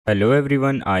Hello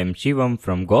everyone, I am Shivam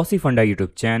from Gossipfunda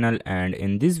YouTube channel, and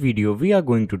in this video we are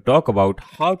going to talk about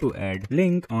how to add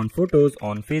link on photos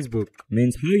on Facebook.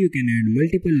 Means how you can add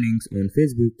multiple links on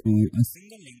Facebook or a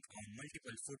single link on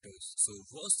multiple photos. So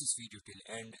watch this video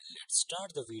till end. Let's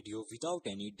start the video without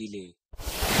any delay.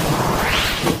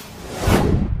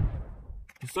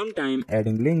 Sometimes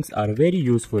adding links are very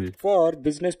useful for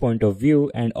business point of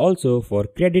view and also for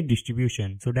credit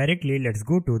distribution. So directly let's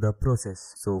go to the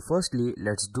process. So firstly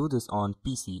let's do this on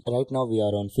PC. Right now we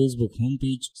are on Facebook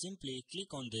homepage. Simply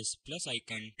click on this plus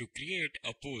icon to create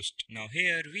a post. Now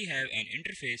here we have an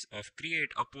interface of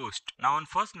create a post. Now on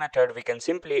first method we can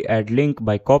simply add link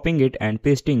by copying it and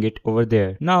pasting it over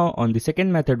there. Now on the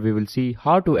second method we will see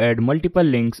how to add multiple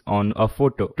links on a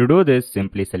photo. To do this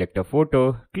simply select a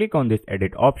photo, click on this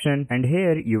edit option, and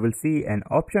here you will see an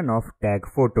option of tag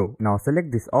photo. Now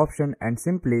select this option and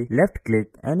simply left click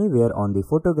anywhere on the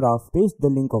photograph, paste the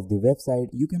link of the website.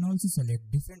 You can also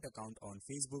select different account on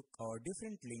Facebook or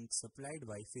different links supplied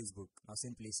by Facebook. Now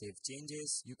simply save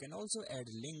changes. You can also add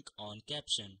link on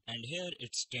caption, and here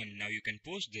it's done. Now you can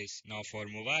post this. Now for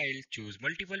mobile, choose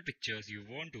multiple pictures you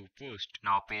want to post.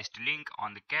 Now paste link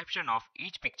on the caption of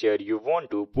each picture you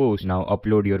want to post. Now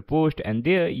upload your post and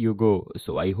there you go.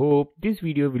 So I hope this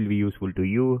video will be useful to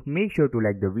you. Make sure to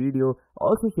like the video.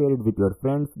 Also share it with your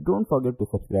friends. Don't forget to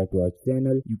subscribe to our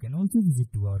channel. You can also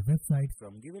visit to our website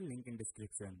from given link in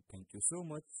description. Thank you so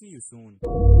much. See you soon.